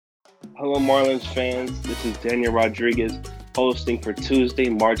Hello, Marlins fans. This is Daniel Rodriguez hosting for Tuesday,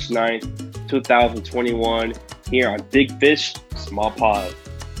 March 9th, 2021, here on Big Fish, Small Pod.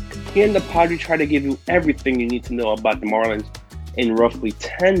 Here in the pod, we try to give you everything you need to know about the Marlins in roughly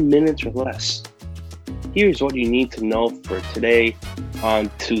 10 minutes or less. Here's what you need to know for today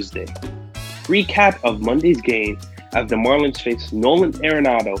on Tuesday. Recap of Monday's game as the Marlins faced Nolan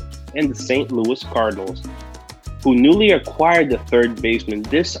Arenado and the St. Louis Cardinals, who newly acquired the third baseman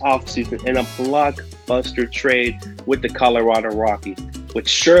this offseason in a blockbuster trade with the Colorado Rockies, which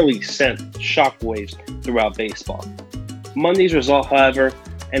surely sent shockwaves throughout baseball. Monday's result, however,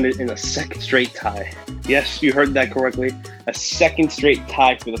 ended in a second straight tie. Yes, you heard that correctly. A second straight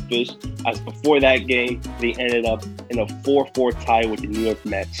tie for the Fish, as before that game, they ended up in a 4-4 tie with the New York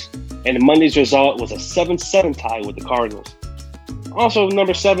Mets. And Monday's result was a 7-7 tie with the Cardinals. Also,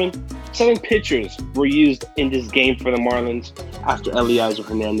 number 7 pitchers were used in this game for the Marlins after Elieser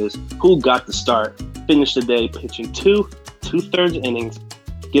Hernandez, who got the start, finished the day pitching two-thirds innings,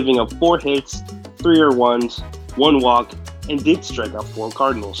 giving up 4 hits, 3 earned runs, 1 walk, and did strike out 4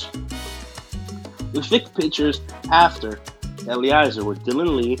 Cardinals. The 6 pitchers after Elieser were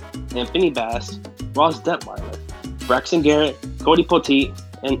Dylan Lee, Anthony Bass, Ross Detweiler, Braxton Garrett, Cody Poteet,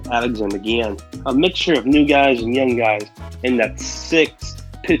 and Alexander Guillen. A mixture of new guys and young guys in that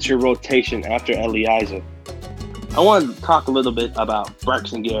 6-pitcher rotation after Elieser. I want to talk a little bit about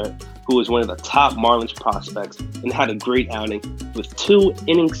Braxton Garrett, who was one of the top Marlins prospects and had a great outing with 2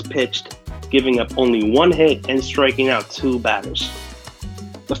 innings pitched, giving up only 1 hit and striking out 2 batters.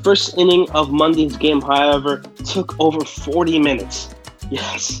 The first inning of Monday's game, however, took over 40 minutes.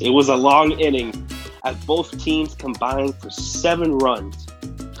 Yes, it was a long inning as both teams combined for 7 runs.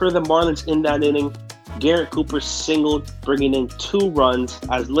 For the Marlins in that inning, Garrett Cooper singled, bringing in 2 runs,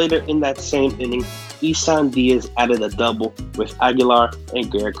 as later in that same inning, Isan Diaz added a double with Aguilar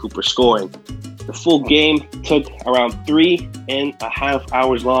and Garrett Cooper scoring. The full game took around 3.5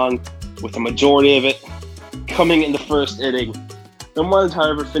 hours long, with the majority of it coming in the first inning. The Marlins,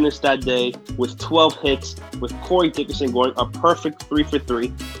 however, finished that day with 12 hits, with Corey Dickerson going a perfect 3 for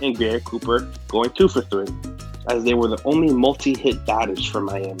 3 and Garrett Cooper going 2 for 3, as they were the only multi-hit batters for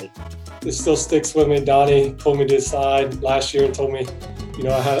Miami. It still sticks with me. Donnie pulled me to the side last year and told me,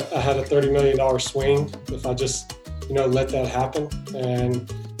 I had a $30 million swing if I just, let that happen. And,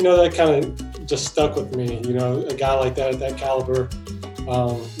 that kind of just stuck with me. A guy like that at that caliber,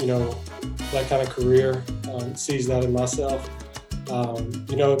 that kind of career, sees that in myself.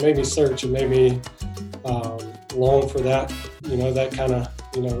 It made me search. It made me long for that, that kind of,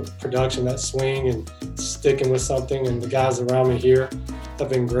 production, that swing and sticking with something. And the guys around me here have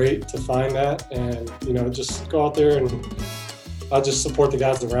been great to find that. And, just go out there and I'll just support the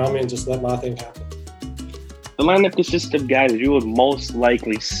guys around me and just let my thing happen. The lineup consists of guys you would most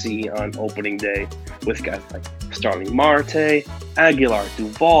likely see on opening day, with guys like Starling Marte, Aguilar,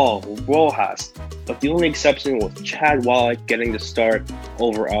 Duvall, Rojas, but the only exception was Chad Wallach getting the start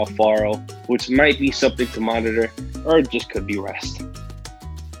over Alfaro, which might be something to monitor or just could be rest.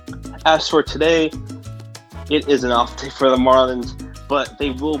 As for today, it is an off day for the Marlins, but they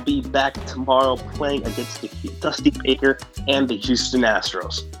will be back tomorrow playing against the Dusty Baker and the Houston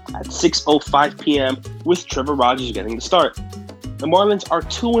Astros at 6:05 p.m. with Trevor Rogers getting the start. The Marlins are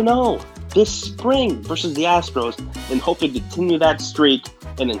 2-0 this spring versus the Astros and hope to continue that streak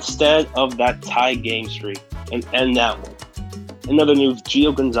and instead of that tie game streak and end that one. Another news,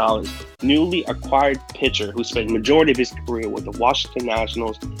 Gio Gonzalez, newly acquired pitcher who spent the majority of his career with the Washington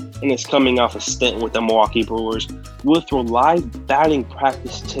Nationals and is coming off a stint with the Milwaukee Brewers, will throw live batting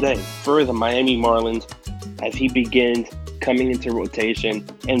practice today for the Miami Marlins as he begins coming into rotation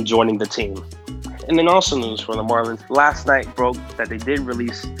and joining the team. And then also news for the Marlins, last night broke that they did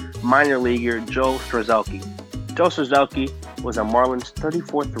release minor leaguer Joe Strzelki. Joe Strzelki was a Marlins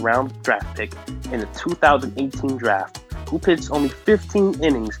 34th round draft pick in the 2018 draft, who pitched only 15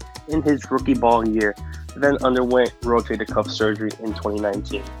 innings in his rookie ball year, then underwent rotator cuff surgery in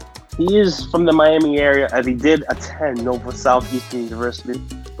 2019. He is from the Miami area as he did attend Nova Southeastern University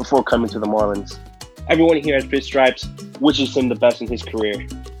before coming to the Marlins. Everyone here at Fish Stripes wishes him the best in his career.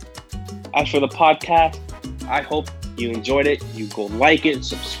 As for the podcast, I hope you enjoyed it. You go like it,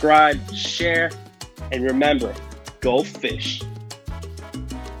 subscribe, share, and remember, go fish.